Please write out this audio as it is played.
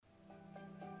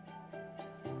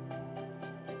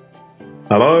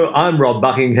Hello, I'm Rob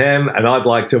Buckingham, and I'd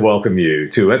like to welcome you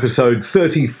to episode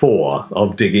 34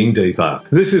 of Digging Deeper.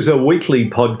 This is a weekly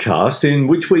podcast in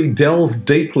which we delve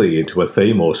deeply into a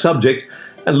theme or subject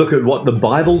and look at what the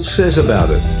Bible says about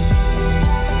it.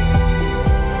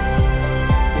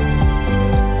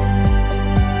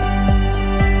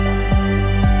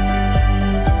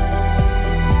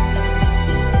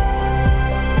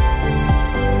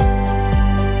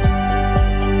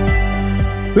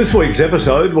 This week's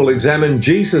episode will examine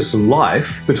Jesus'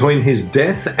 life between his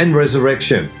death and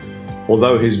resurrection.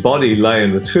 Although his body lay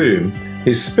in the tomb,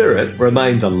 his spirit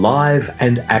remained alive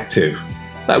and active.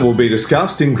 That will be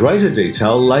discussed in greater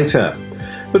detail later.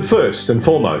 But first and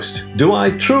foremost, do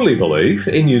I truly believe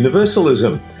in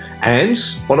universalism? And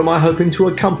what am I hoping to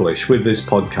accomplish with this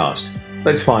podcast?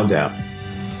 Let's find out.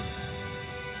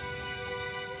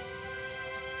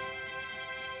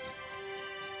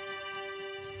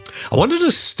 I wanted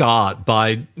to start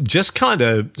by just kind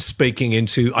of speaking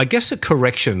into, I guess, a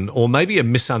correction or maybe a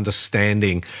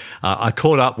misunderstanding. I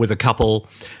caught up with a couple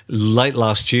late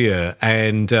last year,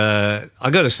 and I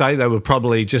got to say they were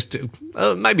probably just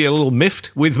maybe a little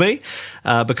miffed with me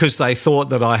because they thought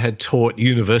that I had taught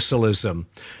universalism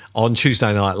on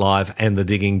Tuesday Night Live and the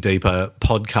Digging Deeper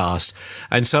podcast.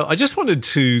 And so I just wanted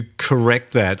to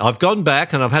correct that. I've gone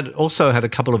back and I've also had a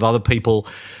couple of other people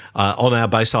on our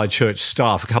Bayside Church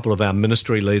staff, a couple of our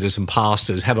ministry leaders and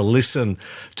pastors, have a listen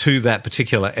to that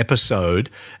particular episode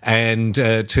and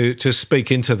to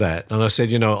speak into that. And I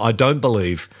said, I don't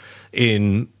believe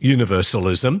in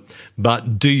universalism,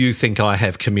 but do you think I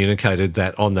have communicated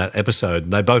that on that episode?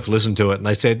 And they both listened to it and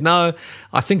they said, no,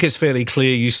 I think it's fairly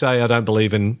clear. You say I don't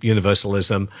believe in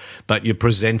universalism, but you're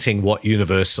presenting what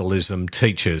universalism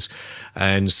teaches.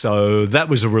 And so that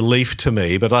was a relief to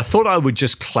me, but I thought I would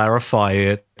just clarify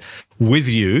it with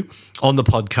you on the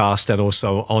podcast and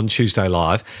also on Tuesday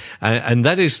Live, and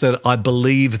that is that I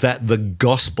believe that the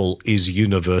gospel is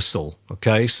universal,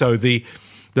 okay? So the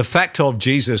fact of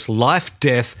Jesus' life,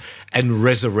 death, and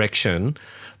resurrection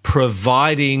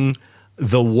providing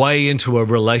the way into a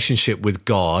relationship with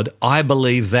God, I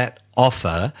believe that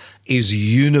offer is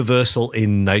universal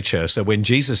in nature. So when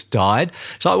Jesus died,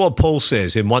 it's like what Paul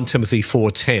says in 1 Timothy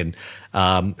 4:10.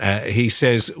 He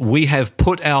says, we have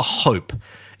put our hope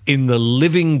in the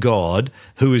living God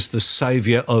who is the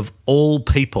Savior of all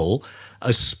people,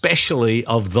 especially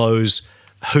of those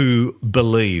who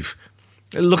believe.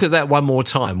 Look at that one more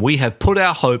time. We have put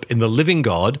our hope in the living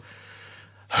God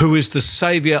who is the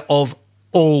Savior of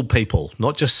all people,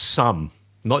 not just some,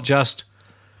 not just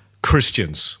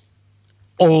Christians,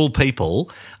 all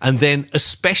people, and then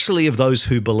especially of those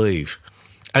who believe.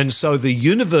 And so the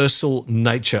universal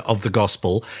nature of the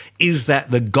gospel is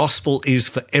that the gospel is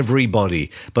for everybody,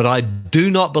 but I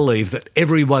do not believe that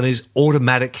everyone is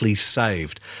automatically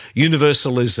saved.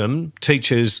 Universalism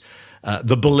teaches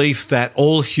the belief that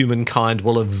all humankind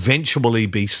will eventually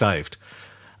be saved.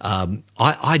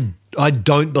 I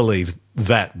don't believe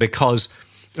that, because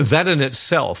that in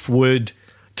itself would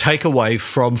take away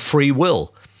from free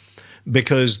will.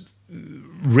 Because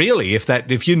really,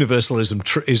 if universalism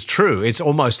is true, it's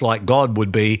almost like God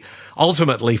would be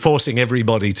ultimately forcing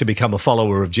everybody to become a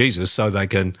follower of Jesus so they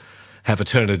can have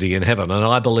eternity in heaven. And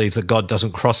I believe that God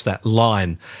doesn't cross that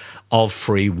line of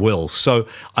free will. So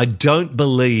I don't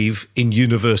believe in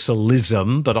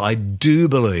universalism, but I do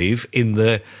believe in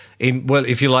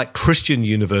if you like, Christian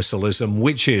universalism,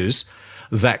 which is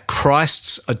that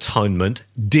Christ's atonement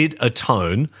did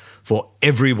atone for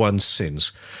everyone's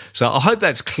sins. So I hope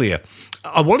that's clear.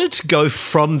 I wanted to go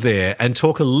from there and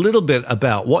talk a little bit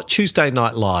about what Tuesday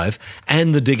Night Live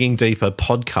and the Digging Deeper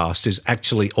podcast is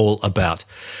actually all about.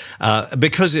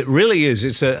 Because it really is,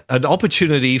 it's an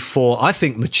opportunity for, I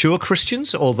think, mature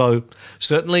Christians, although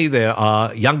certainly there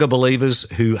are younger believers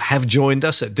who have joined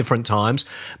us at different times,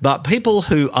 but people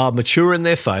who are mature in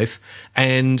their faith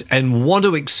and want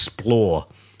to explore.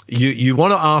 You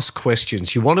want to ask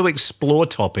questions, you want to explore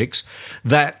topics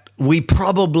that we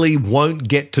probably won't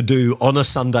get to do on a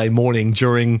Sunday morning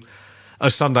during a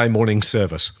Sunday morning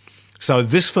service. So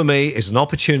this for me is an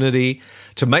opportunity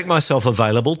to make myself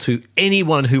available to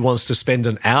anyone who wants to spend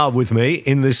an hour with me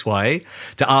in this way,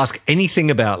 to ask anything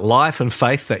about life and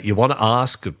faith that you want to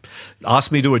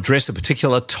ask me to address a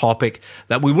particular topic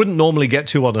that we wouldn't normally get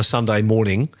to on a Sunday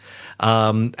morning,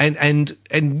 and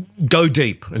go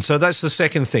deep. And so that's the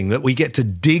second thing, that we get to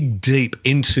dig deep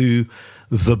into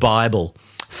the Bible.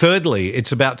 Thirdly,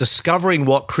 it's about discovering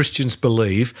what Christians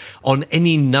believe on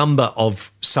any number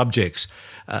of subjects,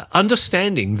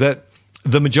 understanding that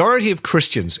the majority of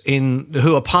Christians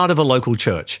who are part of a local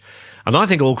church, and I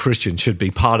think all Christians should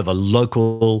be part of a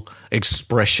local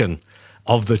expression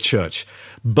of the church.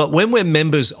 But when we're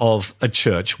members of a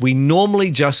church, we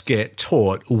normally just get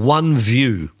taught one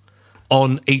view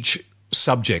on each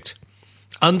subject,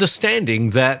 understanding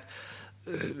that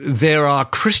there are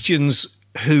Christians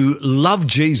who love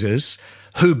Jesus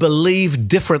who believe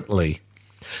differently.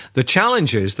 The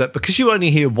challenge is that because you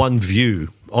only hear one view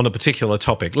on a particular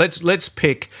topic, let's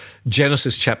pick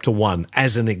Genesis chapter 1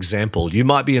 as an example. You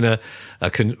might be in a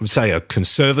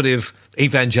conservative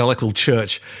evangelical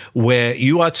church where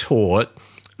you are taught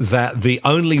that the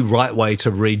only right way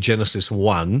to read Genesis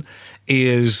 1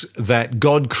 is that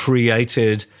God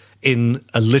created in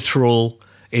literal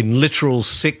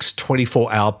 6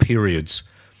 24-hour periods.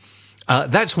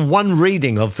 That's one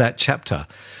reading of that chapter,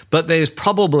 but there's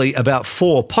probably about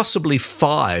 4, possibly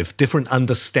 5 different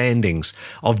understandings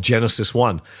of Genesis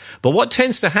 1. But what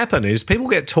tends to happen is people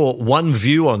get taught one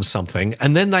view on something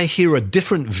and then they hear a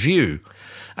different view.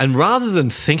 And rather than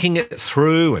thinking it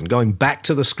through and going back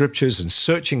to the scriptures and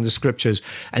searching the scriptures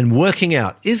and working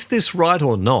out, is this right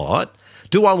or not?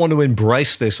 Do I want to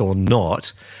embrace this or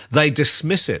not? They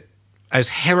dismiss it as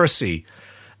heresy,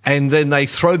 and then they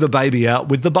throw the baby out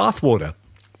with the bathwater.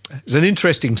 It's an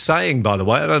interesting saying, by the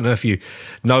way. I don't know if you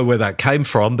know where that came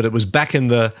from, but it was back in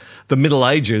the Middle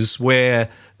Ages where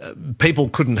people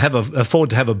couldn't afford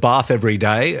to have a bath every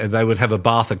day. They would have a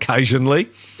bath occasionally,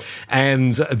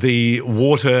 and the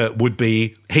water would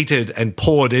be heated and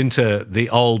poured into the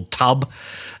old tub,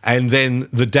 and then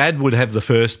the dad would have the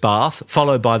first bath,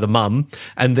 followed by the mum,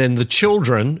 and then the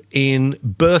children in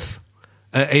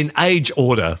age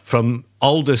order from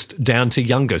oldest down to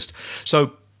youngest.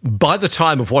 So by the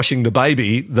time of washing the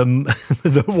baby,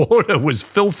 the water was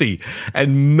filthy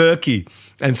and murky.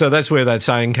 And so that's where that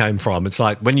saying came from. It's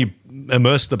like when you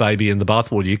immerse the baby in the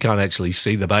bathwater, you can't actually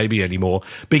see the baby anymore.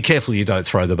 Be careful you don't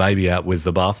throw the baby out with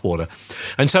the bathwater.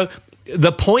 And so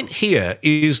the point here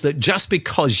is that just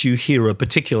because you hear a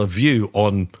particular view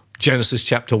on Genesis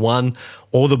chapter 1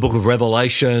 or the book of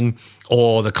Revelation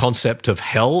or the concept of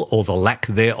hell or the lack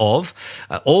thereof,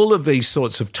 all of these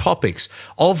sorts of topics,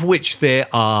 of which there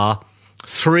are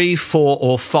 3, 4,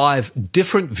 or 5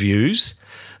 different views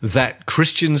that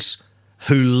Christians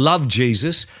who love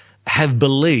Jesus have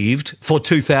believed for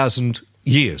 2,000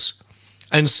 years.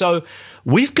 And so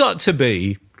we've got to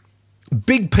be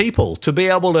big people to be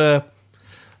able to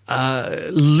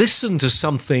listen to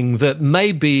something that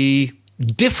may be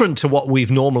different to what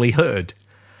we've normally heard,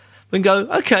 then go,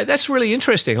 okay, that's really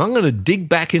interesting. I'm going to dig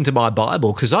back into my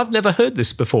Bible because I've never heard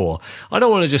this before. I don't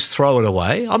want to just throw it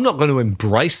away. I'm not going to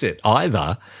embrace it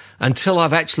either until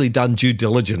I've actually done due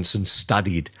diligence and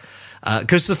studied.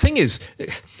 Because the thing is,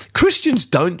 Christians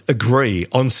don't agree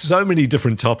on so many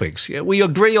different topics. We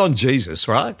agree on Jesus,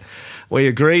 right? We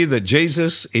agree that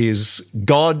Jesus is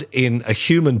God in a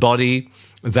human body,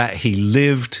 that he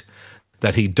lived,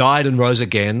 that he died and rose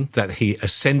again, that he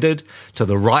ascended to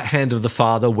the right hand of the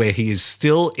Father where he is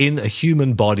still in a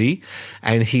human body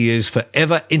and he is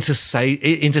forever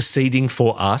interceding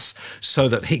for us so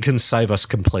that he can save us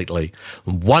completely.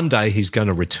 And one day he's going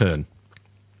to return.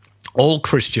 All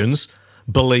Christians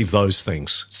believe those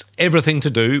things. It's everything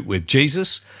to do with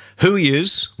Jesus, who he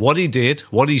is, what he did,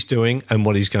 what he's doing, and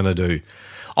what he's going to do.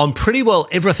 On pretty well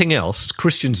everything else,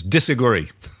 Christians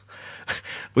disagree.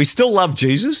 We still love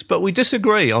Jesus, but we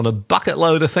disagree on a bucket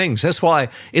load of things. That's why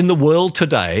in the world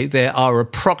today, there are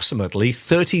approximately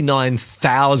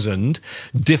 39,000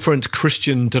 different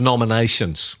Christian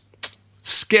denominations.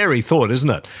 Scary thought, isn't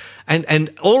it?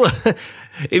 And all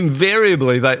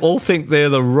invariably, they all think they're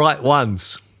the right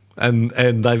ones.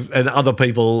 And other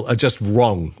people are just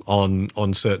wrong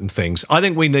on certain things. I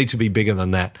think we need to be bigger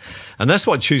than that. And that's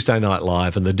what Tuesday Night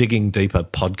Live and the Digging Deeper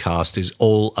podcast is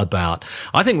all about.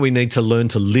 I think we need to learn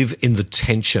to live in the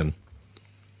tension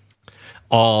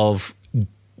of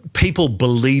people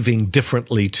believing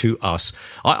differently to us.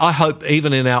 I hope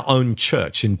even in our own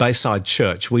church, in Bayside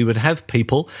Church, we would have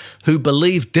people who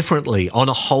believe differently on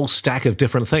a whole stack of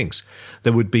different things.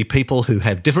 There would be people who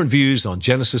have different views on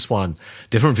Genesis 1,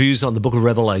 different views on the book of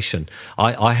Revelation.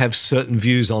 I have certain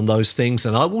views on those things,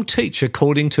 and I will teach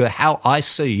according to how I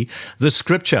see the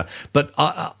scripture. But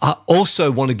I also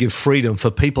want to give freedom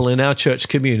for people in our church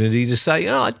community to say,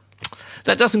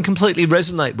 that doesn't completely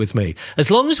resonate with me. As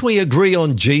long as we agree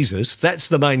on Jesus, that's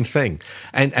the main thing.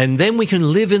 And then we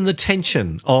can live in the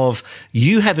tension of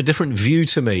you have a different view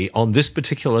to me on this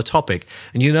particular topic.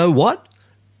 And you know what?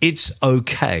 It's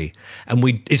okay. And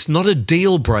it's not a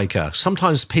deal breaker.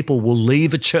 Sometimes people will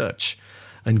leave a church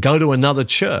and go to another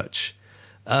church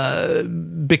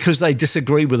because they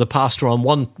disagree with a pastor on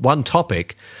one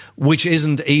topic, which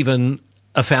isn't even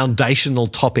a foundational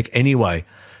topic anyway.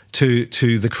 to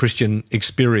the Christian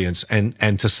experience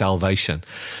and to salvation.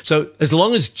 So as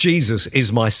long as Jesus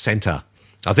is my center,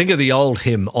 I think of the old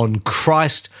hymn, "On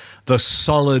Christ the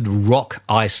solid rock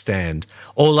I stand,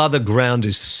 all other ground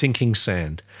is sinking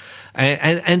sand."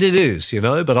 And it is,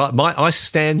 but I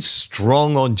stand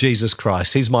strong on Jesus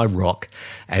Christ. He's my rock,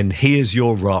 and he is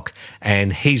your rock,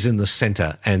 and he's in the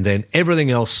center, and then everything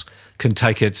else can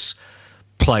take its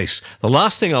place. The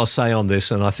last thing I'll say on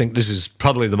this, and I think this is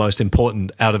probably the most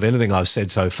important out of anything I've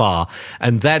said so far,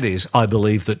 and that is I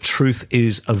believe that truth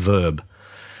is a verb.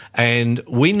 And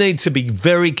we need to be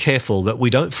very careful that we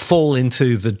don't fall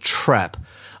into the trap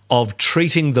of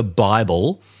treating the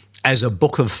Bible as a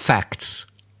book of facts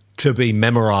to be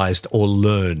memorized or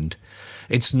learned.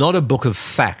 It's not a book of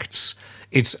facts.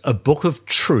 It's a book of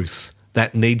truth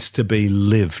that needs to be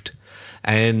lived.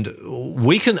 And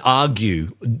we can argue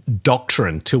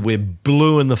doctrine till we're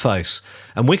blue in the face,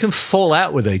 and we can fall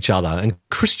out with each other, and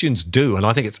Christians do. And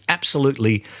I think it's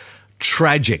absolutely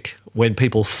tragic when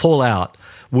people fall out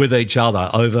with each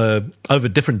other over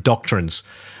different doctrines.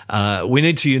 We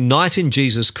need to unite in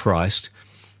Jesus Christ.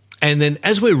 And then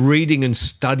as we're reading and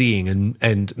studying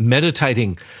and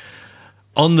meditating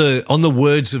on the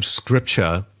words of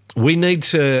Scripture, we need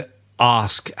to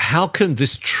ask, how can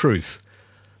this truth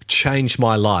change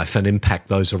my life and impact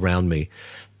those around me?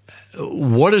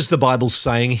 What is the Bible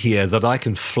saying here that I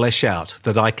can flesh out,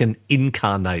 that I can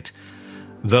incarnate,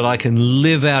 that I can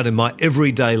live out in my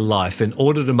everyday life in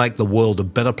order to make the world a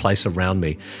better place around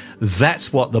me?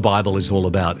 That's what the Bible is all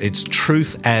about. It's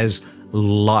truth as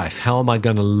life. How am I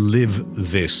going to live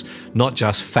this? Not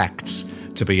just facts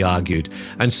to be argued.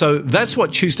 And so that's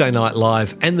what Tuesday Night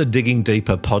Live and the Digging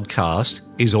Deeper podcast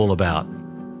is all about.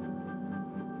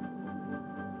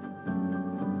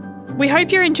 We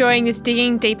hope you're enjoying this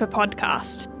Digging Deeper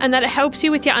podcast and that it helps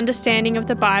you with your understanding of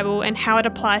the Bible and how it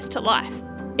applies to life.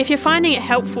 If you're finding it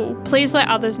helpful, please let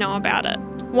others know about it.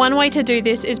 One way to do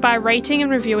this is by rating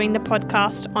and reviewing the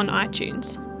podcast on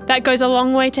iTunes. That goes a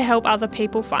long way to help other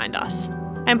people find us.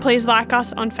 And please like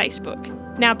us on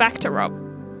Facebook. Now back to Rob.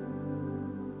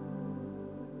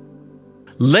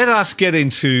 Let us get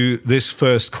into this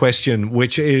first question,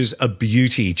 which is a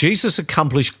beauty. Jesus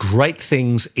accomplished great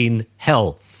things in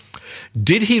hell.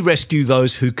 Did he rescue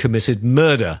those who committed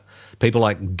murder, people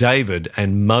like David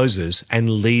and Moses, and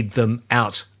lead them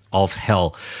out of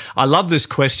hell? I love this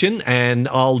question, and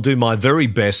I'll do my very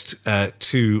best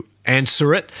to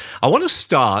answer it. I want to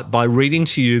start by reading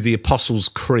to you the Apostles'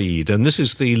 Creed, and this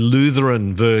is the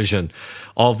Lutheran version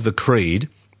of the Creed,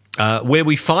 where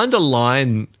we find a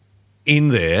line in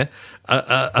there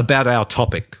about our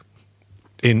topic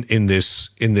in this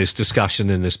discussion,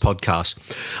 in this podcast.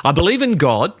 I believe in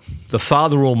God, the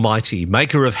Father Almighty,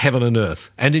 maker of heaven and earth,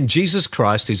 and in Jesus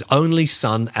Christ, his only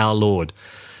Son, our Lord,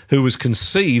 who was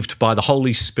conceived by the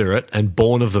Holy Spirit and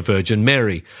born of the Virgin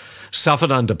Mary,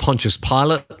 suffered under Pontius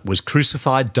Pilate, was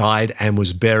crucified, died, and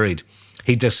was buried.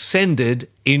 He descended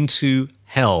into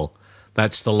hell.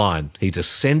 That's the line. He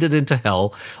descended into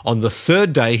hell. On the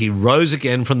third day, he rose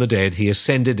again from the dead. He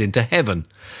ascended into heaven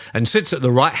and sits at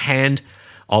the right hand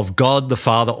of God the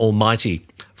Father Almighty.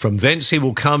 From thence he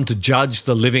will come to judge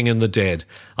the living and the dead.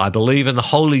 I believe in the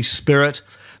Holy Spirit,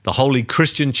 the holy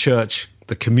Christian church,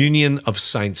 the communion of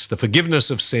saints, the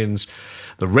forgiveness of sins,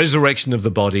 the resurrection of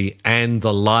the body, and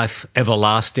the life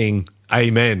everlasting.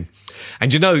 Amen.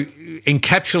 And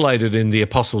encapsulated in the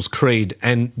Apostles' Creed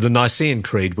and the Nicene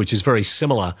Creed, which is very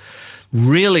similar,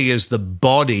 really is the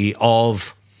body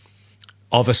of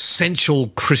essential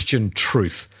Christian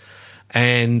truth.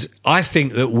 And I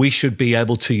think that we should be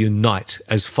able to unite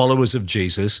as followers of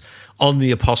Jesus on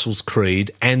the Apostles'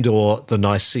 Creed and or the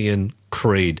Nicene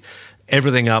Creed.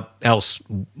 Everything else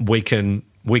we can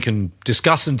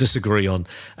discuss and disagree on,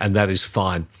 and that is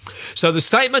fine. So the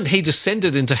statement, he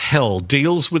descended into hell,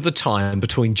 deals with the time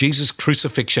between Jesus'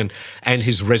 crucifixion and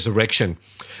his resurrection.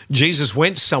 Jesus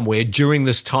went somewhere during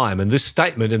this time, and this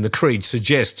statement in the Creed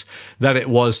suggests that it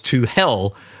was to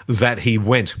hell that he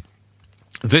went.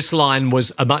 This line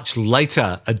was a much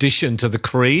later addition to the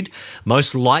Creed,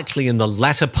 most likely in the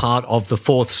latter part of the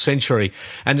 4th century,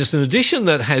 and it's an addition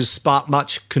that has sparked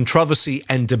much controversy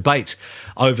and debate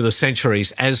over the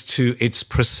centuries as to its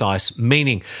precise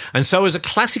meaning. And so as a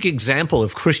classic example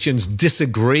of Christians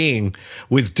disagreeing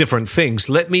with different things,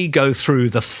 let me go through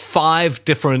the 5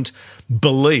 different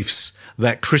beliefs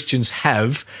that Christians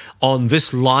have on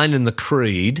this line in the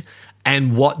Creed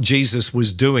and what Jesus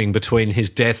was doing between his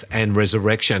death and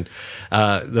resurrection.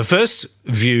 The first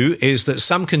view is that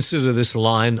some consider this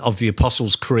line of the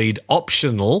Apostles' Creed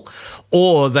optional,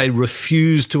 or they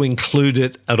refuse to include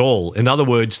it at all. In other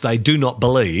words, they do not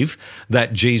believe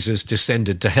that Jesus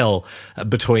descended to hell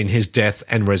between his death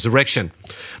and resurrection.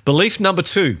 Belief number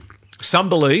two. Some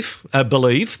believe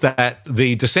that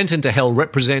the descent into hell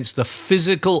represents the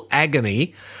physical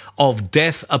agony of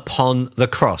death upon the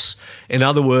cross. In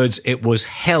other words, it was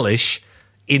hellish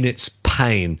in its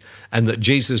pain, and that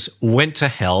Jesus went to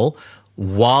hell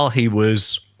while he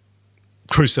was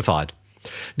crucified.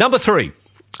 Number three,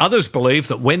 others believe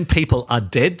that when people are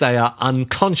dead, they are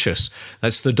unconscious.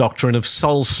 That's the doctrine of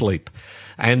soul sleep.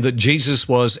 And that Jesus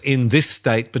was in this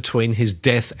state between his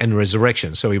death and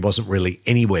resurrection, so he wasn't really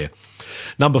anywhere.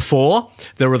 Number four,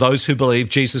 there are those who believe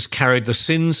Jesus carried the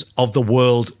sins of the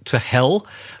world to hell,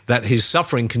 that his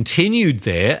suffering continued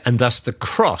there, and thus the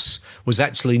cross was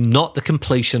actually not the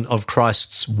completion of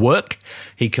Christ's work.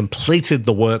 He completed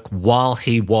the work while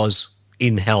he was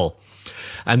in hell.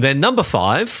 And then number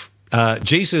five,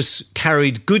 Jesus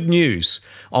carried good news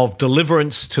of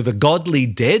deliverance to the godly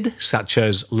dead, such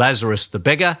as Lazarus the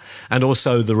beggar, and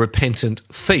also the repentant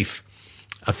thief.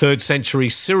 A 3rd century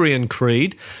Syrian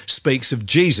creed speaks of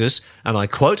Jesus, and I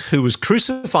quote, who was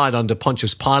crucified under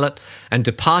Pontius Pilate and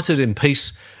departed in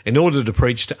peace in order to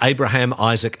preach to Abraham,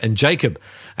 Isaac, and Jacob,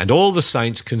 and all the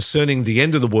saints concerning the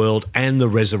end of the world and the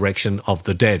resurrection of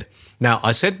the dead. Now,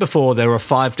 I said before there are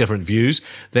 5 different views.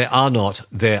 There are not,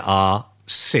 there are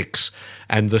 6.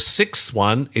 And the 6th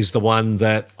one is the one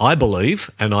that I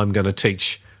believe, and I'm going to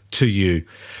teach to you.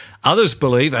 Others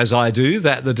believe, as I do,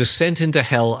 that the descent into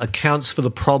hell accounts for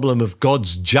the problem of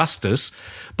God's justice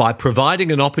by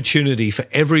providing an opportunity for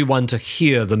everyone to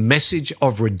hear the message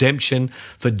of redemption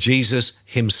for Jesus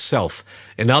himself.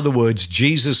 In other words,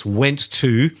 Jesus went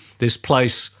to this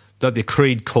place that the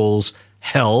Creed calls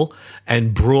hell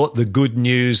and brought the good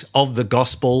news of the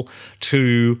gospel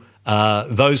to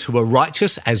those who were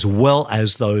righteous as well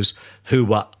as those who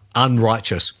were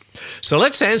unrighteous. So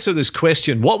let's answer this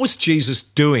question. What was Jesus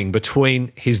doing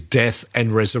between his death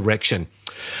and resurrection?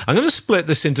 I'm going to split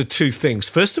this into 2 things.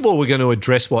 First of all, we're going to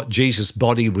address what Jesus'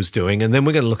 body was doing, and then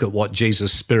we're going to look at what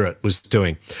Jesus' spirit was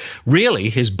doing. Really,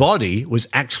 his body was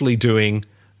actually doing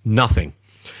nothing.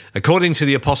 According to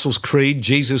the Apostles' Creed,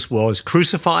 Jesus was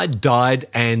crucified, died,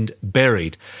 and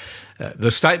buried.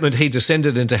 The statement he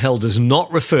descended into hell does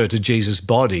not refer to Jesus'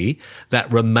 body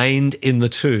that remained in the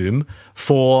tomb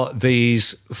for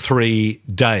these 3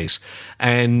 days.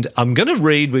 And I'm going to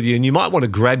read with you, and you might want to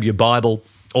grab your Bible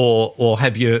or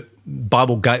have your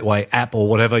Bible Gateway app or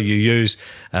whatever you use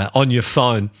on your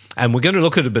phone. And we're going to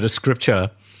look at a bit of scripture,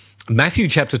 Matthew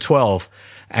chapter 12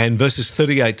 and verses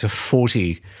 38 to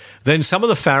 40. Then some of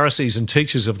the Pharisees and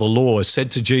teachers of the law said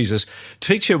to Jesus,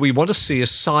 "Teacher, we want to see a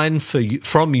sign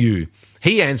from you."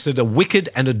 He answered, "A wicked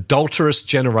and adulterous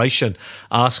generation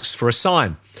asks for a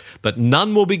sign, but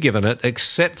none will be given it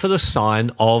except for the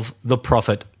sign of the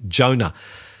prophet Jonah.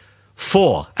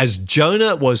 For as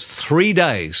Jonah was 3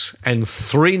 days and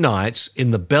 3 nights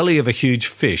in the belly of a huge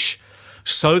fish,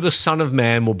 so the Son of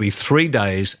Man will be 3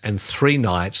 days and 3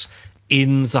 nights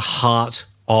in the heart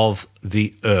of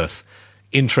the earth."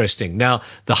 Interesting. Now,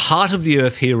 the heart of the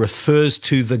earth here refers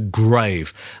to the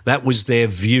grave. That was their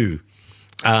view.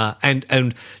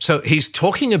 And so he's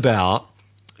talking about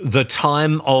the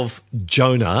time of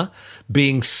Jonah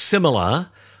being similar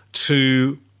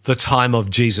to the time of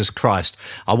Jesus Christ.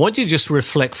 I want you to just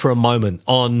reflect for a moment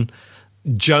on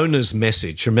Jonah's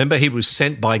message. Remember, he was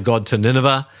sent by God to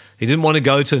Nineveh. He didn't want to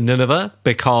go to Nineveh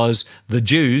because the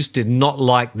Jews did not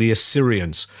like the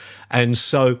Assyrians. And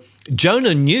so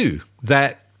Jonah knew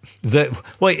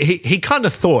he kind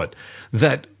of thought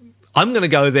that I'm going to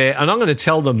go there and I'm going to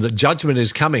tell them that judgment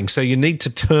is coming, so you need to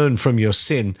turn from your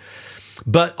sin.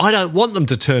 But I don't want them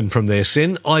to turn from their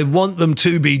sin. I want them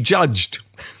to be judged.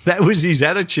 That was his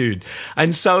attitude.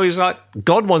 And so he's like,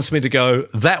 God wants me to go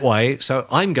that way, so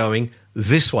I'm going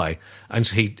this way. And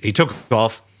so he took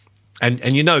off,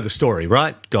 and you know the story,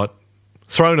 right? Got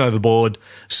thrown overboard,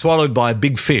 swallowed by a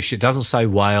big fish. It doesn't say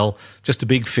whale, just a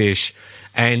big fish.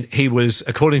 And he was,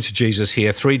 according to Jesus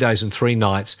here, 3 days and 3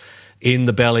 nights in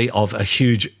the belly of a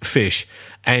huge fish.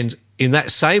 And in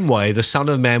that same way, the Son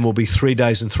of Man will be 3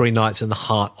 days and 3 nights in the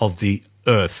heart of the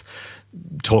earth.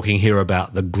 Talking here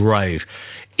about the grave.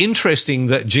 Interesting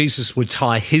that Jesus would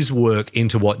tie his work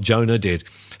into what Jonah did.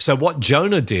 So what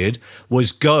Jonah did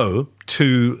was go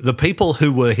to the people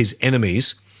who were his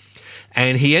enemies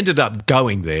And he ended up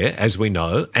going there, as we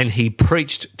know, and he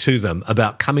preached to them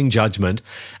about coming judgment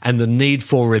and the need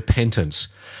for repentance.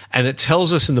 And it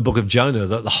tells us in the book of Jonah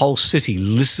that the whole city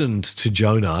listened to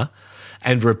Jonah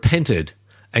and repented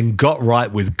and got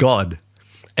right with God.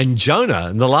 And Jonah,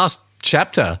 in the last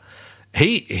chapter,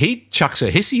 he chucks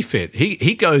a hissy fit.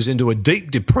 He goes into a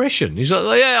deep depression. He's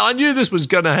like, yeah, I knew this was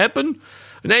going to happen.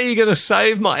 Now you're going to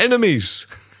save my enemies.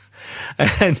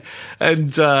 And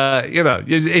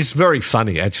it's very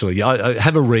funny, actually. I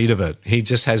have a read of it. He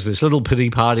just has this little pity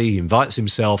party. He invites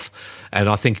himself, and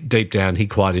I think deep down he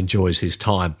quite enjoys his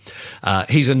time.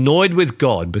 He's annoyed with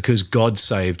God because God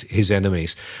saved his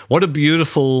enemies. What a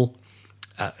beautiful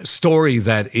story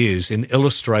that is in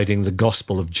illustrating the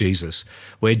gospel of Jesus,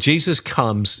 where Jesus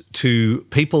comes to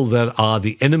people that are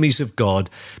the enemies of God,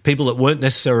 people that weren't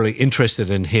necessarily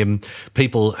interested in him,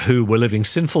 people who were living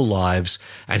sinful lives,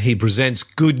 and he presents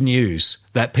good news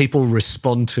that people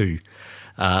respond to,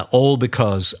 all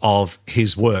because of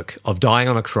his work of dying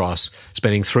on a cross,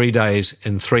 spending 3 days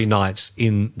and 3 nights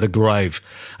in the grave.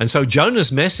 And so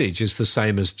Jonah's message is the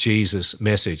same as Jesus'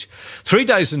 message. 3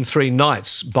 days and 3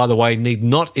 nights, by the way, need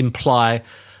not imply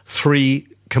 3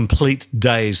 complete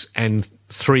days and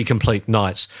 3 complete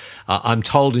nights. I'm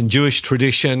told in Jewish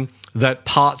tradition that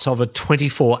parts of a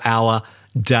 24-hour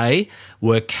day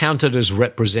were counted as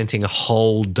representing a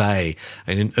whole day.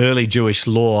 And in early Jewish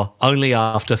law, only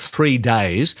after 3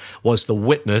 days was the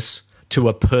witness to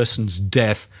a person's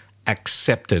death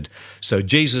accepted. So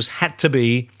Jesus had to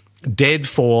be dead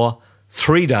for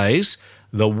 3 days.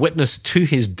 The witness to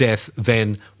his death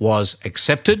then was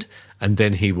accepted, and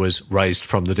then he was raised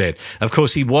from the dead. Of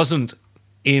course, he wasn't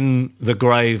in the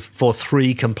grave for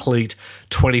 3 complete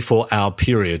 24-hour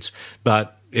periods,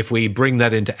 but if we bring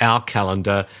that into our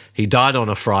calendar, he died on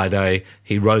a Friday,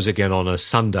 he rose again on a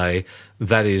Sunday.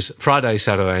 That is Friday,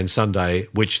 Saturday, and Sunday,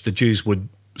 which the Jews would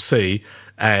see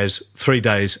as 3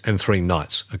 days and 3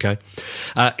 nights, okay?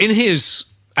 In his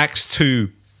Acts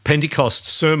 2 Pentecost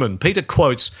sermon, Peter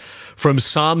quotes from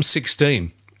Psalm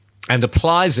 16 and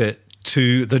applies it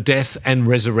to the death and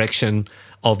resurrection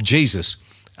of Jesus.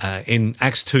 In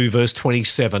Acts 2, verse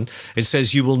 27, it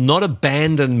says, "You will not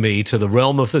abandon me to the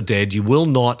realm of the dead. You will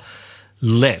not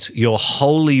let your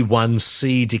Holy One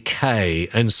see decay."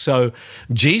 And so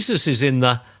Jesus is in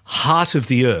the heart of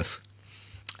the earth,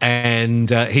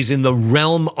 and he's in the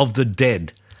realm of the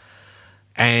dead,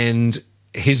 and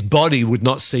his body would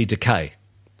not see decay.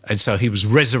 And so he was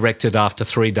resurrected after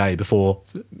 3 days before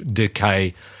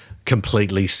decay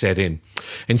completely set in.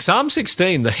 In Psalm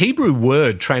 16, the Hebrew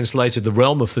word translated the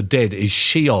realm of the dead is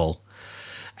Sheol.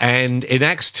 And in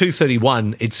Acts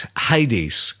 2:31, it's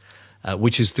Hades,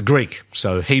 which is the Greek.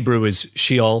 So Hebrew is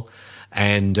Sheol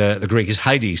and the Greek is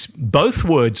Hades. Both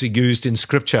words are used in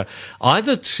Scripture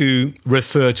either to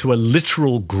refer to a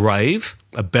literal grave,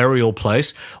 a burial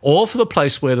place, or for the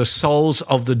place where the souls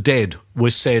of the dead were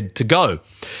said to go.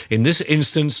 In this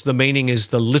instance, the meaning is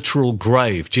the literal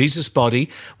grave. Jesus' body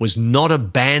was not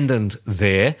abandoned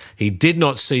there. He did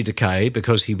not see decay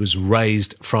because he was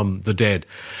raised from the dead.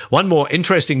 One more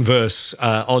interesting verse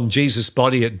on Jesus'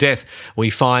 body at death we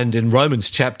find in Romans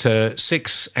chapter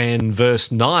 6 and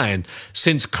verse 9.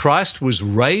 "Since Christ was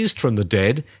raised from the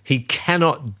dead, he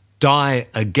cannot die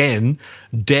again.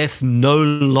 Death no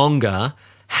longer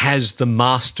has the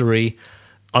mastery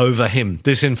over him."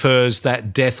 This infers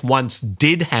that death once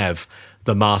did have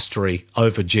the mastery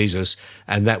over Jesus,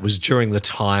 and that was during the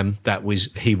time that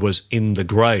he was in the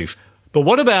grave. But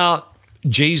what about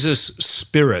Jesus'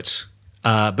 spirit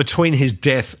between his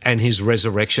death and his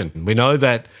resurrection? We know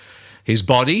that his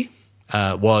body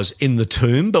was in the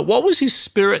tomb, but what was his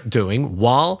spirit doing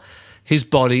while his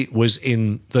body was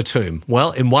in the tomb?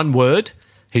 Well, in one word,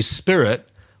 his spirit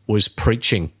was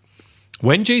preaching.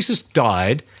 When Jesus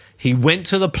died, he went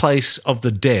to the place of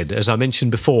the dead, as I mentioned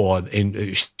before,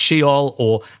 in Sheol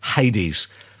or Hades,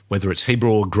 whether it's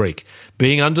Hebrew or Greek,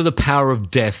 being under the power of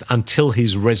death until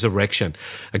his resurrection.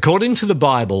 According to the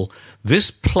Bible, this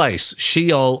place,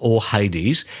 Sheol or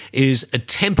Hades, is a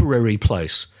temporary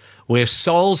place where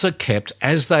souls are kept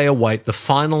as they await the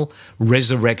final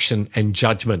resurrection and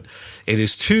judgment. It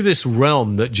is to this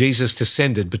realm that Jesus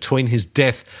descended between his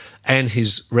death and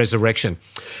his resurrection.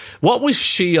 What was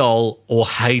Sheol or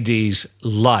Hades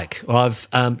like? I've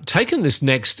taken this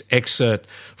next excerpt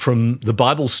from the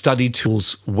Bible Study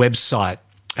Tools website,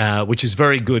 which is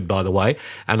very good, by the way,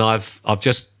 and I've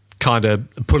just kind of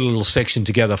put a little section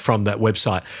together from that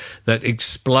website that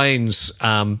explains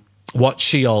what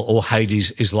Sheol or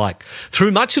Hades is like.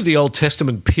 Through much of the Old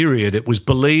Testament period, it was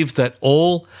believed that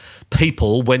all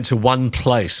people went to one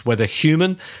place, whether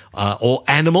human or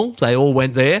animal, they all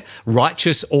went there,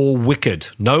 righteous or wicked.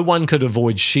 No one could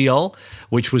avoid Sheol,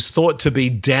 which was thought to be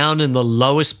down in the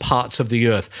lowest parts of the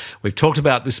earth. We've talked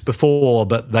about this before,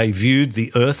 but they viewed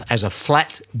the earth as a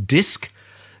flat disc.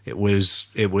 It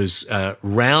was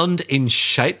round in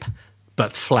shape,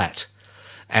 but flat.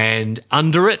 And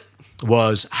under it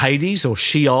was Hades or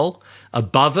Sheol.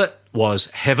 Above it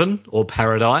was heaven or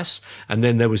paradise. And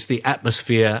then there was the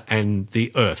atmosphere and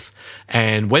the earth.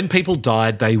 And when people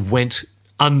died, they went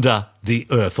under the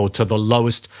earth or to the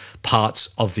lowest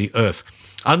parts of the earth.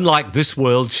 Unlike this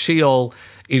world, Sheol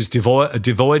is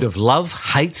devoid of love,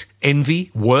 hate,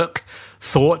 envy, work,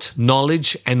 thought,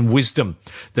 knowledge, and wisdom.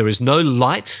 There is no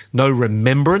light, no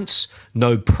remembrance,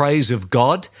 no praise of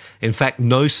God. In fact,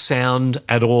 no sound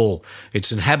at all.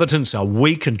 Its inhabitants are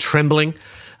weak and trembling,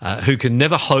 who can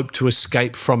never hope to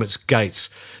escape from its gates.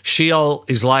 Sheol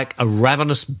is like a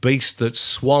ravenous beast that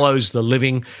swallows the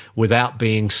living without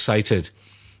being sated.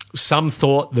 Some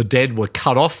thought the dead were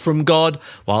cut off from God,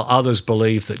 while others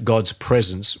believed that God's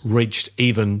presence reached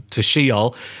even to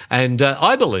Sheol. And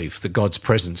I believe that God's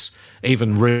presence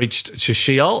even reached to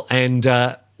Sheol. And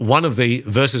one of the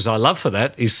verses I love for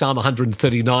that is Psalm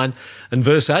 139 and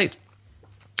verse 8.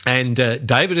 And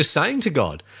David is saying to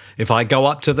God, if I go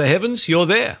up to the heavens, you're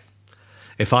there.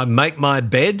 If I make my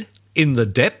bed in the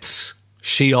depths,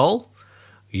 Sheol,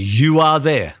 you are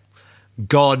there.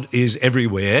 God is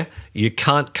everywhere. You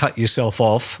can't cut yourself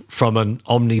off from an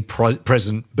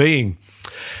omnipresent being.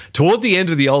 Toward the end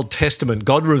of the Old Testament,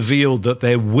 God revealed that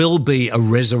there will be a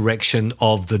resurrection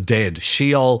of the dead.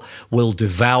 Sheol will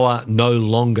devour no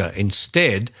longer.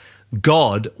 Instead,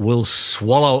 God will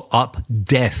swallow up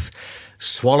death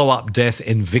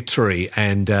in victory,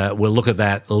 and we'll look at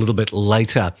that a little bit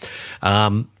later.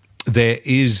 There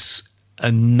is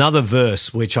another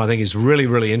verse which I think is really,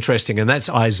 really interesting, and that's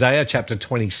Isaiah chapter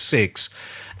 26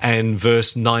 and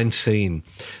verse 19.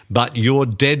 But your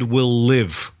dead will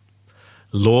live.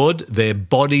 Lord, their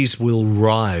bodies will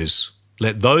rise.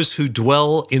 Let those who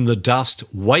dwell in the dust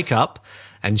wake up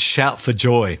and shout for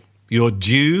joy. Your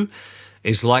dew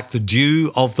is like the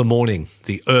dew of the morning.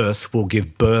 The earth will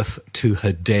give birth to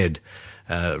her dead.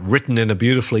 Written in a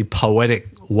beautifully poetic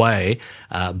way,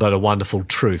 but a wonderful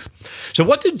truth. So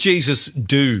what did Jesus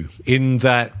do in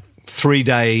that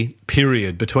 3-day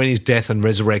period between his death and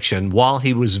resurrection while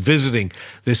he was visiting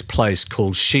this place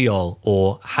called Sheol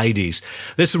or Hades?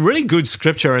 There's some really good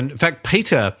scripture. And in fact,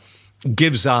 Peter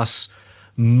gives us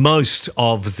most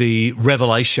of the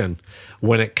revelation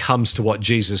when it comes to what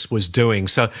Jesus was doing.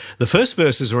 So the first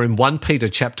verses are in 1 Peter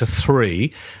chapter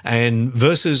 3 and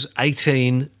verses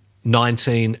 18,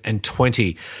 19 and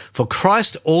 20. For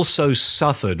Christ also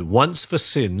suffered once for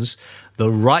sins,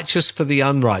 the righteous for the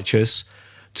unrighteous,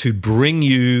 to bring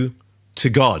you to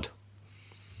God.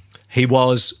 He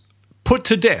was put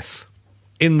to death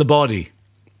in the body,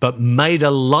 but made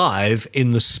alive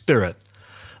in the spirit.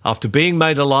 After being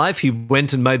made alive, he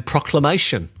went and made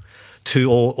proclamation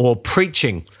to or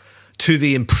preaching to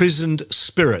the imprisoned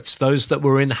spirits, those that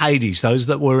were in Hades, those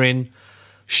that were in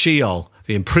Sheol,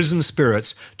 the imprisoned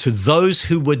spirits, to those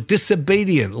who were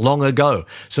disobedient long ago.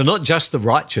 So not just the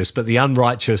righteous, but the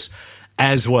unrighteous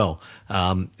as well.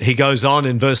 He goes on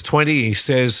in verse 20, he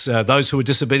says, those who were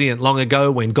disobedient long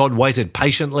ago when God waited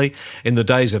patiently in the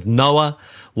days of Noah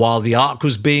while the ark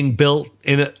was being built,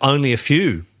 in it only a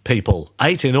few people,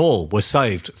 8 in all, were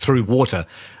saved through water.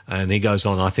 And he goes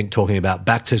on, I think, talking about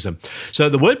baptism. So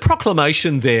the word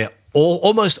proclamation there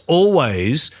almost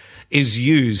always is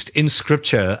used in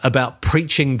Scripture about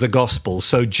preaching the gospel.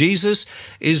 So Jesus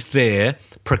is there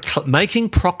making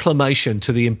proclamation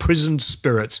to the imprisoned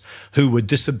spirits who were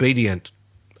disobedient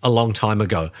a long time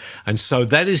ago. And so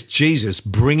that is Jesus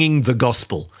bringing the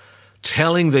gospel,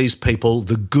 telling these people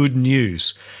the good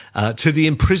news to the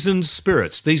imprisoned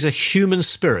spirits. These are human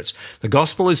spirits. The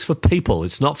gospel is for people.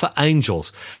 It's not for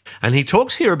angels. And he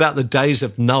talks here about the days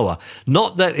of Noah,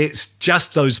 not that it's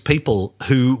just those people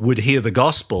who would hear the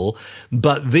gospel,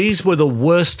 but these were the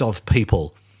worst of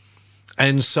people.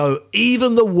 And so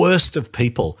even the worst of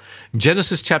people,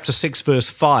 Genesis chapter 6, verse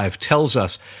 5 tells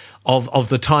us of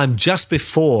the time just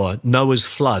before Noah's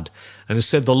flood. And it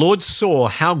said, the Lord saw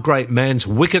how great man's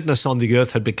wickedness on the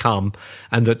earth had become,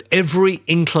 and that every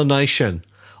inclination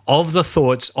of the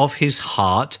thoughts of his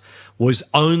heart was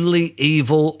only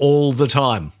evil all the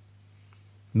time.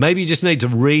 Maybe you just need to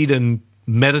read and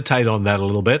meditate on that a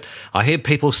little bit. I hear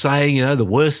people saying,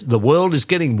 the world is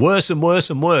getting worse and worse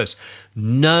and worse.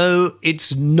 No,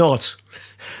 it's not.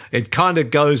 It kind of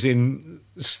goes in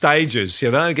stages,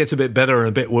 it gets a bit better and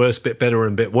a bit worse, bit better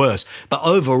and a bit worse. But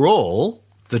overall,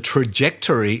 the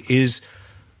trajectory is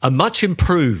a much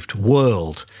improved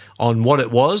world on what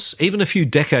it was even a few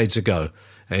decades ago.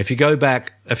 If you go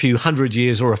back a few hundred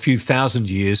years or a few thousand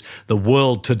years, the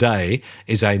world today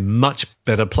is a much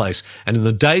better place. And in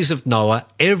the days of Noah,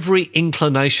 every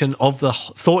inclination of the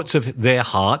thoughts of their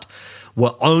heart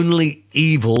were only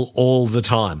evil all the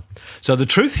time. So the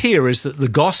truth here is that the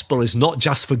gospel is not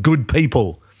just for good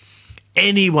people.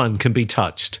 Anyone can be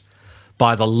touched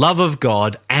by the love of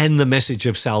God and the message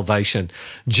of salvation.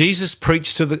 Jesus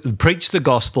preached the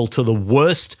gospel to the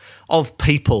worst of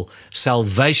people.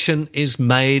 Salvation is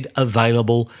made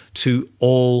available to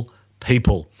all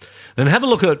people. And have a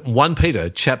look at 1 Peter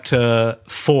chapter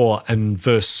 4 and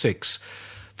verse 6.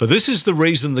 For this is the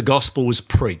reason the gospel was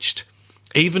preached,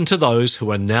 even to those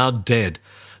who are now dead,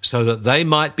 so that they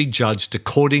might be judged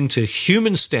according to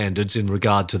human standards in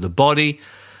regard to the body,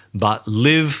 but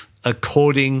live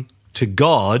according to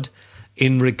God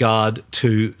in regard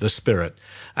to the Spirit.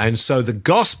 And so the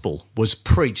gospel was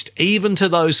preached even to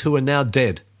those who are now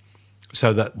dead.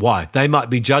 So that, why? They might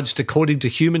be judged according to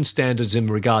human standards in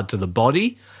regard to the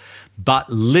body, but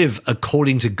live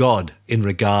according to God in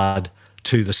regard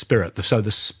to the Spirit. So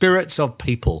the spirits of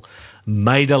people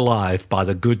made alive by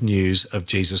the good news of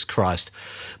Jesus Christ.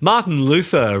 Martin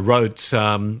Luther wrote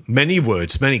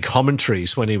many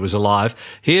commentaries when he was alive.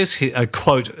 Here's a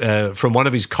quote from one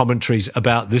of his commentaries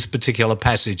about this particular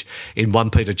passage in 1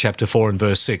 Peter chapter 4 and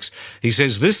verse 6. He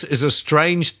says, "This is a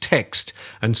strange text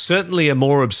and certainly a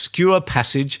more obscure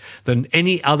passage than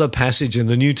any other passage in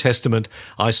the New Testament.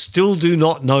 I still do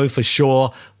not know for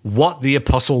sure what the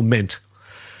apostle meant."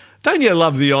 Don't you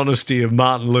love the honesty of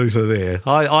Martin Luther there?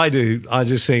 I do. I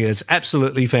just think it's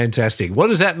absolutely fantastic. What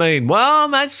does that mean?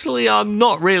 Well, actually, I'm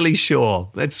not really sure.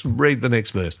 Let's read the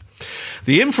next verse.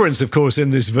 The inference, of course,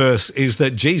 in this verse is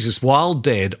that Jesus, while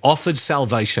dead, offered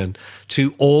salvation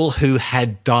to all who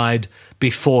had died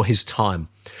before his time.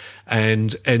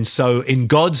 And so in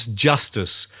God's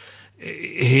justice,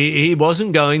 he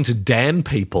wasn't going to damn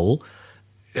people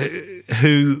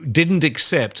who didn't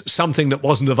accept something that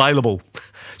wasn't available.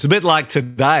 It's a bit like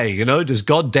today, does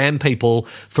God damn people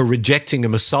for rejecting a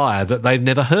Messiah that they've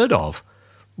never heard of?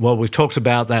 Well, we've talked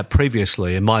about that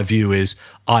previously, and my view is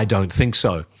I don't think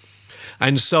so.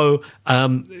 And so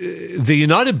the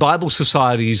United Bible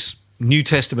Society's New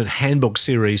Testament Handbook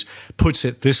series puts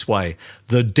it this way: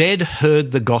 the dead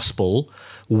heard the gospel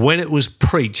when it was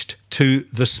preached to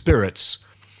the spirits.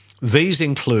 These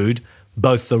include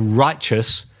both the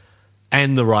righteous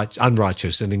and the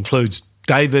unrighteous. It includes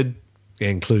David, it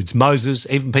includes Moses,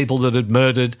 even people that had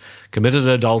murdered, committed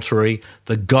adultery.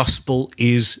 The gospel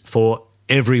is for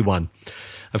everyone.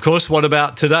 Of course, what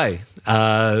about today?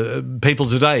 People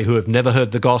today who have never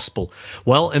heard the gospel.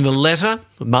 Well, in a letter,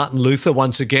 Martin Luther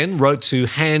once again wrote to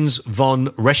Hans von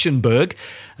Reichenberg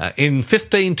in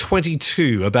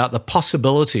 1522 about the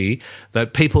possibility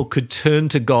that people could turn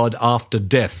to God after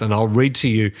death. And I'll read to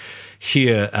you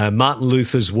here Martin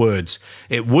Luther's words.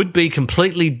 "It would be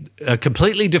a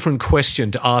completely different question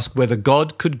to ask whether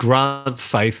God could grant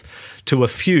faith to a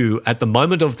few at the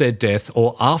moment of their death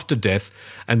or after death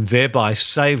and thereby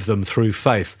save them through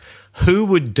faith. Who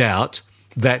would doubt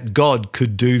that God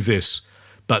could do this?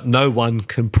 But no one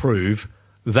can prove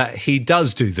that he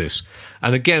does do this."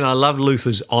 And again, I love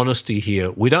Luther's honesty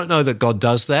here. We don't know that God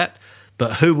does that,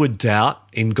 but who would doubt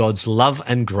in God's love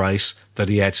and grace that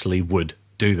he actually would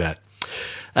do that?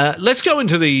 Let's go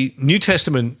into the New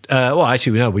Testament.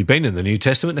 We've been in the New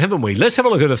Testament, haven't we? Let's have a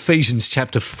look at Ephesians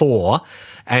chapter 4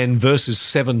 and verses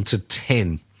 7 to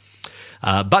 10.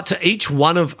 But to each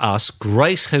one of us,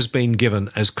 grace has been given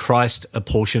as Christ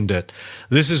apportioned it.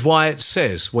 This is why it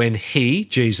says, when he,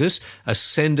 Jesus,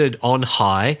 ascended on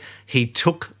high, he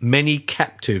took many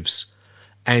captives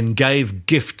and gave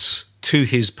gifts to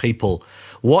his people.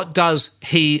 What does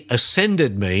he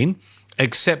ascended mean,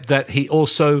 except that he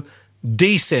also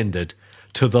descended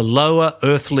to the lower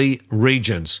earthly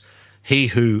regions? He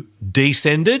who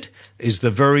descended is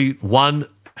the very one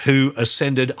who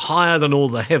ascended higher than all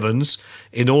the heavens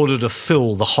in order to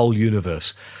fill the whole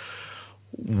universe.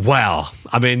 Wow.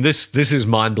 I mean, this is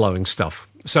mind-blowing stuff.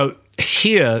 So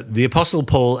here, the Apostle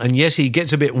Paul, and yes, he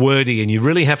gets a bit wordy, and you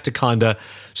really have to kind of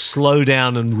slow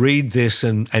down and read this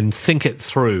and think it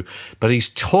through. But he's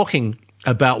talking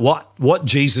about what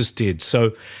Jesus did.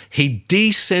 So he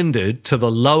descended to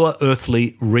the lower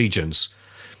earthly regions.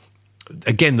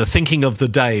 Again, the thinking of the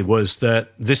day was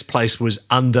that this place was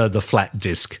under the flat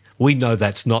disc. We know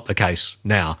that's not the case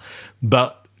now,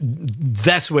 but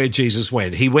that's where Jesus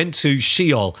went. He went to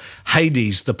Sheol,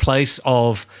 Hades, the place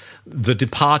of the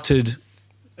departed,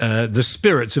 the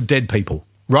spirits of dead people.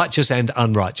 righteous and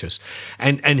unrighteous.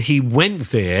 And he went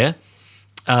there,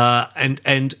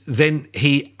 and then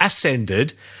he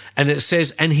ascended, and it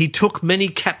says, and he took many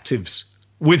captives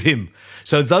with him.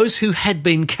 So those who had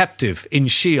been captive in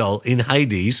Sheol, in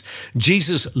Hades,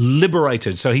 Jesus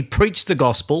liberated. So he preached the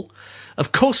gospel.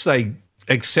 Of course they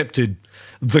accepted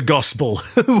the gospel.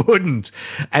 Who wouldn't?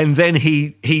 And then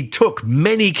he took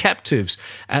many captives,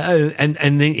 and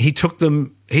then he took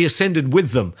them. He ascended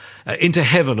with them into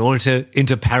heaven or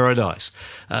into paradise.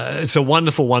 It's a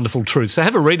wonderful, wonderful truth. So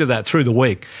have a read of that through the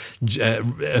week.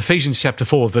 Ephesians chapter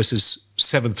 4, verses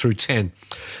 7 through 10.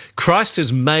 Christ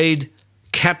has made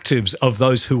captives of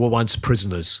those who were once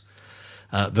prisoners.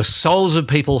 The souls of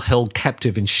people held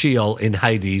captive in Sheol, in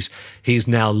Hades, he is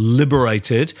now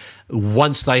liberated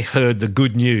once they heard the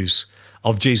good news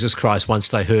of Jesus Christ, once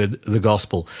they heard the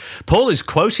gospel. Paul is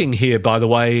quoting here, by the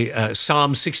way,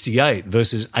 Psalm 68,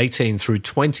 verses 18 through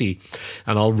 20,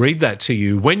 and I'll read that to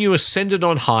you. When you ascended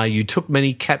on high, you took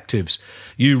many captives.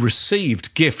 You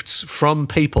received gifts from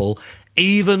people,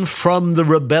 even from the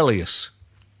rebellious,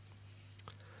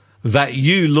 that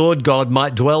you, Lord God,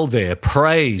 might dwell there.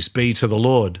 Praise be to the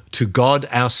Lord, to God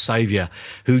our Saviour,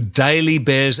 who daily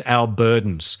bears our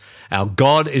burdens. Our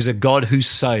God is a God who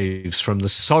saves. From the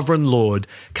sovereign Lord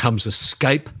comes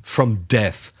escape from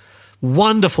death.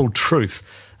 Wonderful truth.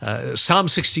 Psalm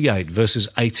 68, verses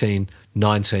 18,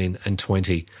 19 and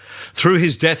 20. Through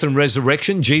his death and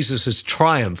resurrection, Jesus has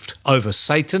triumphed over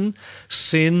Satan,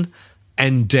 sin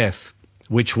and death,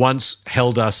 which once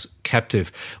held us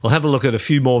captive. We'll have a look at a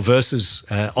few more verses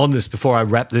on this before I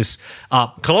wrap this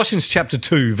up. Colossians chapter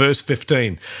 2, verse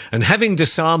 15. And having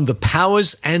disarmed the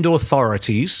powers and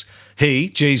authorities, he,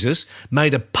 Jesus,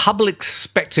 made a public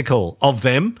spectacle of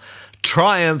them,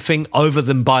 triumphing over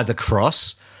them by the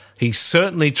cross. He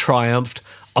certainly triumphed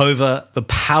over the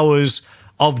powers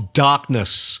of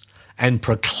darkness and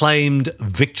proclaimed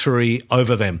victory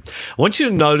over them. I want you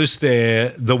to notice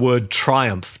there the word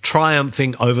triumph,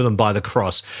 triumphing over them by the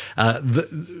cross.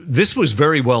 This was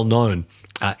very well known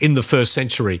in the first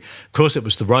century. Of course, it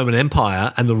was the Roman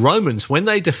Empire, and the Romans, when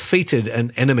they defeated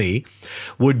an enemy,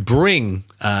 would bring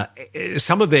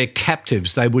some of their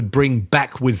captives, they would bring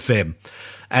back with them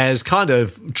as kind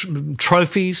of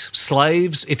trophies,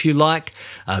 slaves, if you like.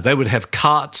 They would have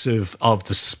carts of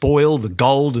the spoil, the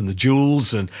gold and the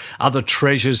jewels and other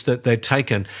treasures that they'd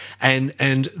taken.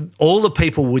 And all the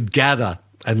people would gather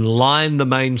and line the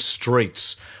main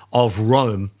streets of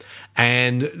Rome,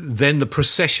 and then the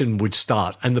procession would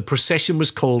start. And the procession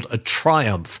was called a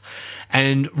triumph.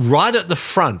 And right at the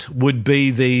front would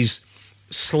be these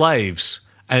slaves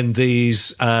and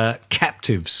these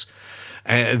captives.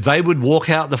 They would walk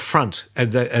out the front,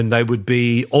 and they would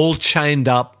be all chained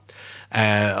up,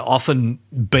 often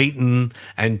beaten,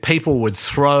 and people would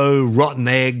throw rotten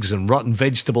eggs and rotten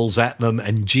vegetables at them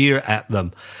and jeer at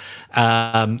them.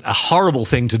 A horrible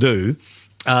thing to do.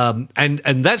 And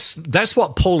that's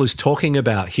what Paul is talking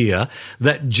about here,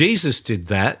 that Jesus did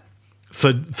that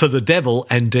for the devil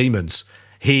and demons.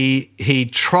 He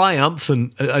triumphed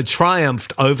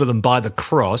over them by the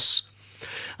cross.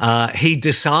 He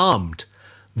disarmed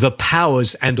the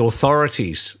powers and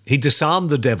authorities. He disarmed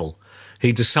the devil.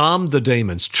 He disarmed the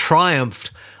demons,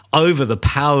 triumphed over the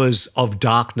powers of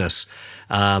darkness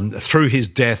through his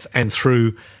death and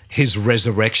through his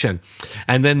resurrection.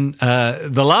 And then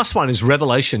the last one is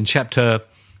Revelation chapter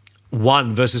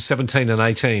 1, verses 17 and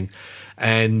 18.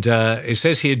 And it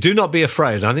says here, do not be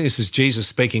afraid. I think this is Jesus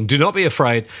speaking. Do not be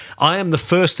afraid. I am the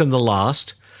first and the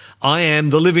last. I am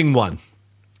the living one.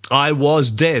 I was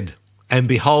dead, and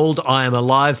behold, I am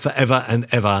alive forever and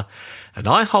ever, and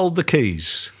I hold the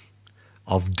keys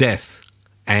of death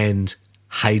and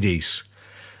Hades.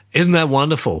 Isn't that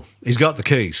wonderful? He's got the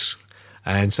keys.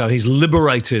 And so he's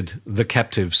liberated the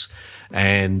captives,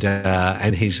 and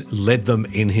he's led them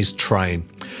in his train.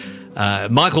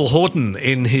 Michael Horton,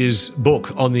 in his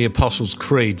book on the Apostles'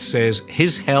 Creed, says,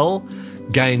 his hell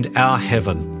gained our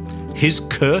heaven. His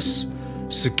curse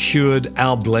secured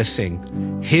our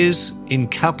blessing. His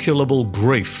incalculable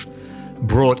grief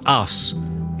brought us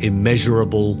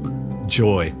immeasurable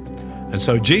joy. And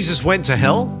so Jesus went to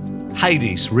hell,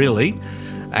 Hades really,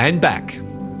 and back,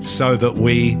 so that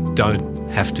we don't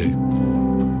have to.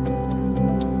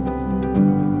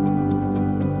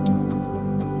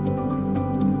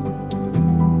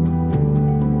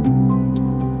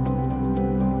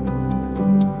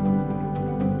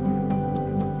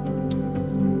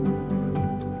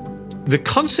 The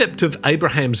concept of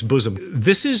Abraham's bosom,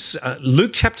 this is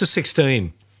Luke chapter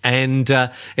 16. And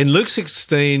in Luke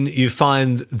 16, you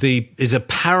find is a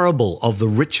parable of the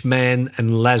rich man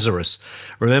and Lazarus.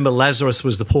 Remember, Lazarus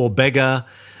was the poor beggar.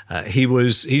 He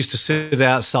used to sit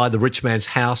outside the rich man's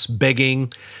house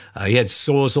begging. He had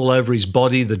sores all over his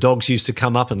body. The dogs used to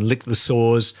come up and lick the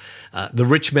sores. The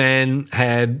rich man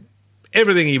had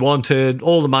everything he wanted,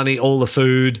 all the money, all the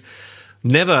food,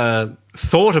 never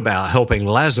thought about helping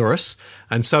Lazarus.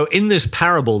 And so in this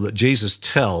parable that Jesus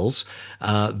tells,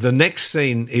 the next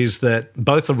scene is that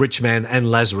both the rich man and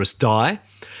Lazarus die.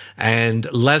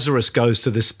 And Lazarus goes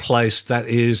to this place that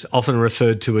is often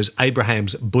referred to as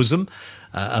Abraham's bosom,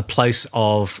 a place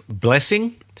of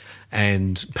blessing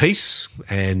and peace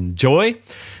and joy.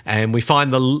 And we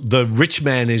find the rich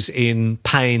man is in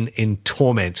pain, in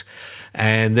torment.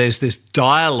 And there's this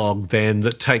dialogue then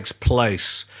that takes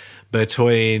place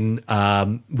between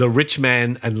the rich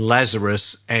man and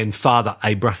Lazarus and Father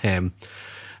Abraham.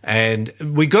 And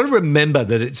we got to remember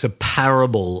that it's a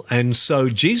parable. And so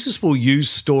Jesus will use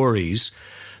stories.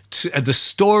 The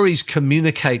stories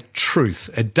communicate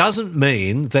truth. It doesn't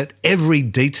mean that every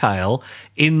detail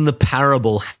in the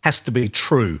parable has to be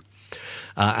true.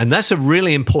 And that's a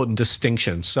really important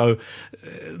distinction. So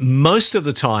most of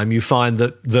the time you find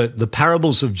that the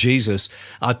parables of Jesus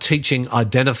are teaching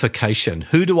identification.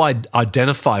 Who do I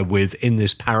identify with in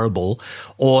this parable,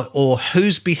 or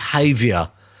whose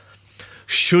behavior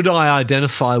should I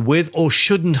identify with or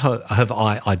shouldn't have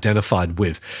I identified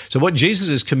with? So what Jesus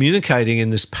is communicating in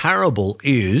this parable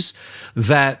is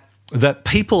that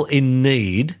people in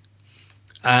need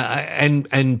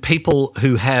and people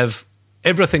who have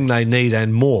everything they need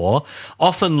and more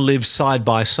often live side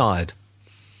by side.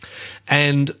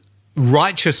 And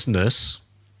righteousness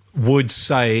would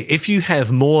say, if you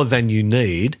have more than you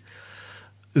need,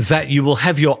 that you will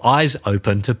have your eyes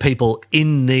open to people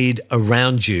in need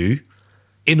around you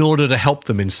in order to help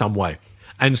them in some way.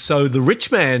 And so the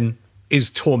rich man is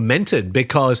tormented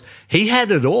because he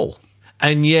had it all,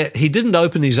 and yet he didn't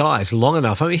open his eyes long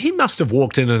enough. I mean, he must have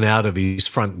walked in and out of his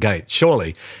front gate,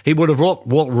 surely. He would have walked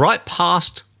right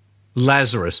past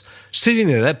Lazarus, sitting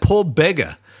there, that poor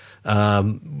beggar,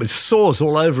 with sores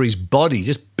all over his body,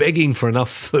 just begging for enough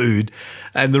food.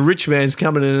 And the rich man's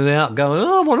coming in and out going,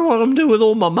 oh, what do I do with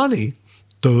all my money?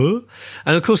 Duh.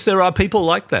 And of course, there are people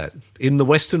like that in the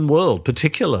Western world,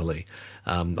 particularly.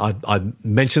 I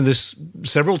mentioned this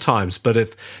several times, but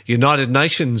if United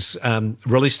Nations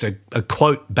released a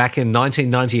quote back in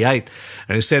 1998,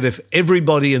 and it said if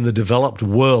everybody in the developed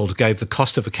world gave the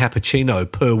cost of a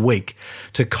cappuccino per week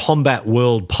to combat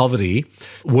world poverty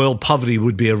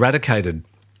would be eradicated.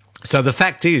 So the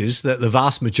fact is that the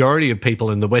vast majority of people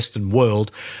in the Western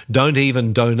world don't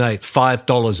even donate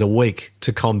 $5 a week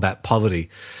to combat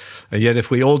poverty. And yet if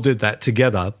we all did that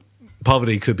together,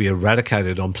 poverty could be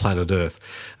eradicated on planet Earth.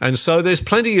 And so there's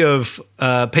plenty of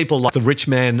people like the rich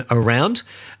man around,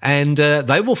 and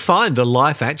they will find a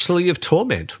life actually of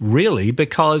torment, really,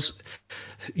 because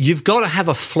you've got to have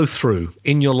a flow-through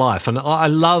in your life. And I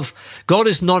love, God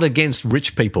is not against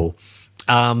rich people,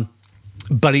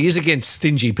 but he is against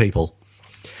stingy people.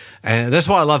 And that's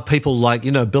why I love people like,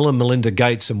 Bill and Melinda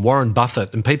Gates and Warren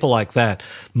Buffett and people like that,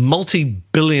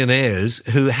 multi-billionaires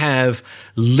who have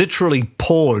literally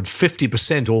poured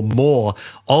 50% or more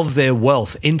of their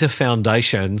wealth into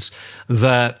foundations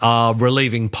that are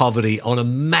relieving poverty on a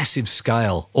massive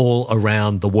scale all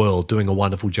around the world, doing a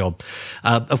wonderful job.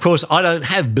 Of course, I don't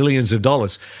have billions of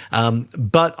dollars,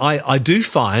 but I do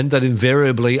find that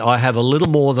invariably I have a little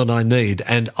more than I need,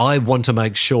 and I want to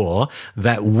make sure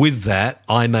that with that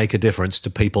I make a difference to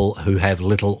people who have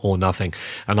little or nothing.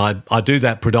 And I do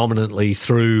that predominantly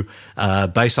through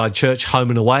Bayside Church Home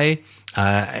and Away,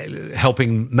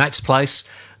 helping Matt's Place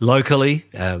locally,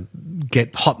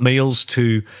 get hot meals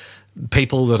to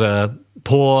people that are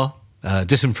poor,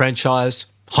 disenfranchised,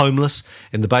 homeless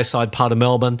in the Bayside part of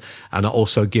Melbourne. And I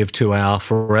also give to our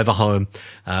Forever Home,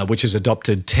 which has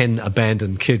adopted 10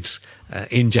 abandoned kids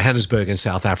in Johannesburg in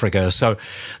South Africa. So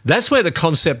that's where the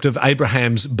concept of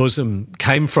Abraham's bosom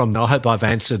came from. I hope I've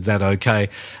answered that okay.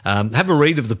 Have a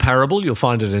read of the parable. You'll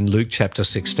find it in Luke chapter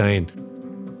 16.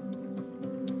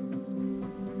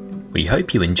 We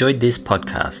hope you enjoyed this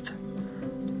podcast.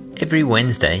 Every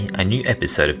Wednesday, a new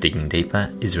episode of Digging Deeper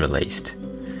is released.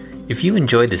 If you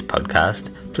enjoyed this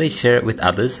podcast, please share it with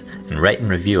others and rate and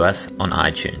review us on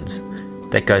iTunes.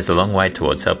 That goes a long way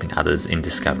towards helping others in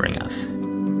discovering us.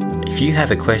 If you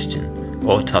have a question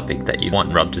or topic that you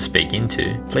want Rob to speak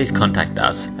into, please contact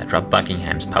us at Rob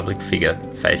Buckingham's Public Figure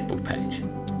Facebook page.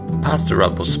 Pastor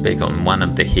Rob will speak on one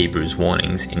of the Hebrews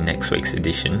warnings in next week's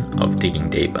edition of Digging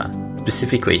Deeper,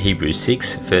 specifically Hebrews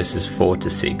 6 verses 4 to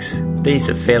 6. These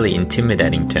are fairly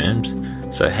intimidating terms,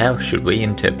 so how should we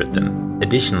interpret them?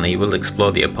 Additionally, we'll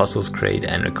explore the Apostles' Creed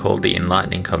and recall the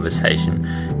enlightening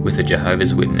conversation with a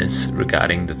Jehovah's Witness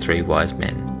regarding the three wise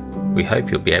men. We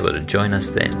hope you'll be able to join us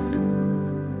then.